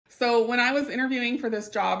So when I was interviewing for this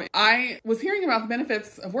job, I was hearing about the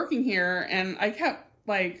benefits of working here, and I kept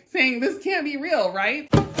like saying, this can't be real, right?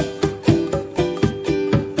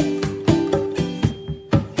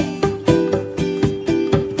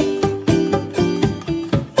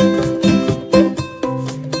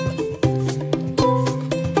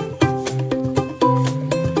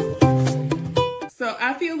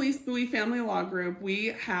 Family Law Group, we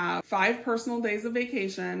have 5 personal days of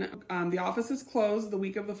vacation. The office is closed the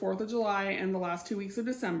week of the 4th of July and the last 2 weeks of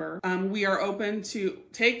December. We are open to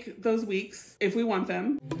take those weeks if we want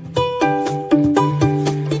them.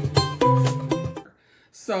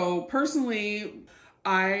 So personally,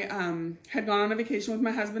 I had gone on a vacation with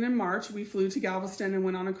my husband in March. We flew to Galveston and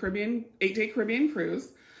went on a 8-day Caribbean cruise.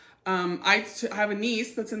 I have a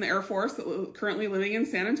niece that's in the Air Force that currently living in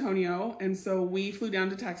San Antonio, and so we flew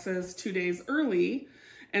down to Texas 2 days early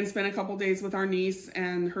and spent a couple days with our niece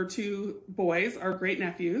and her 2 boys, our great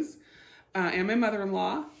nephews, and my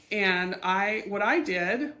mother-in-law. And what I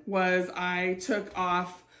did was I took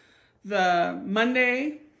off the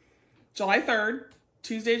Monday, July 3rd,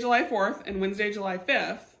 Tuesday, July 4th, and Wednesday, July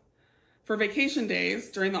 5th for vacation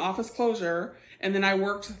days during the office closure, and then I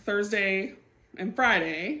worked Thursday and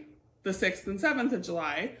Friday, the 6th and 7th of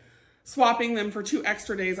July, swapping them for 2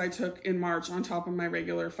 extra days I took in March on top of my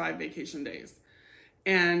regular 5 vacation days.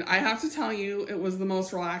 And I have to tell you, it was the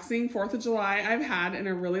most relaxing 4th of July I've had in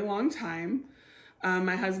a really long time.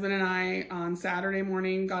 My husband and I on Saturday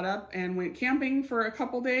morning got up and went camping for a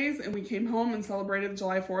couple days, and we came home and celebrated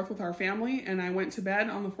July 4th with our family, and I went to bed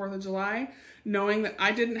on the 4th of July knowing that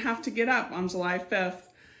I didn't have to get up on July 5th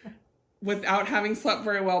without having slept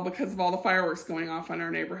very well because of all the fireworks going off in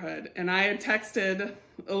our neighborhood. And I had texted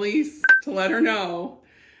Elise to let her know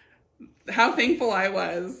how thankful I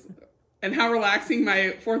was and how relaxing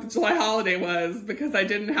my 4th of July holiday was, because I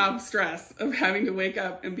didn't have stress of having to wake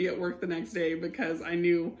up and be at work the next day because I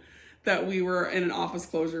knew that we were in an office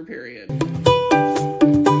closure period.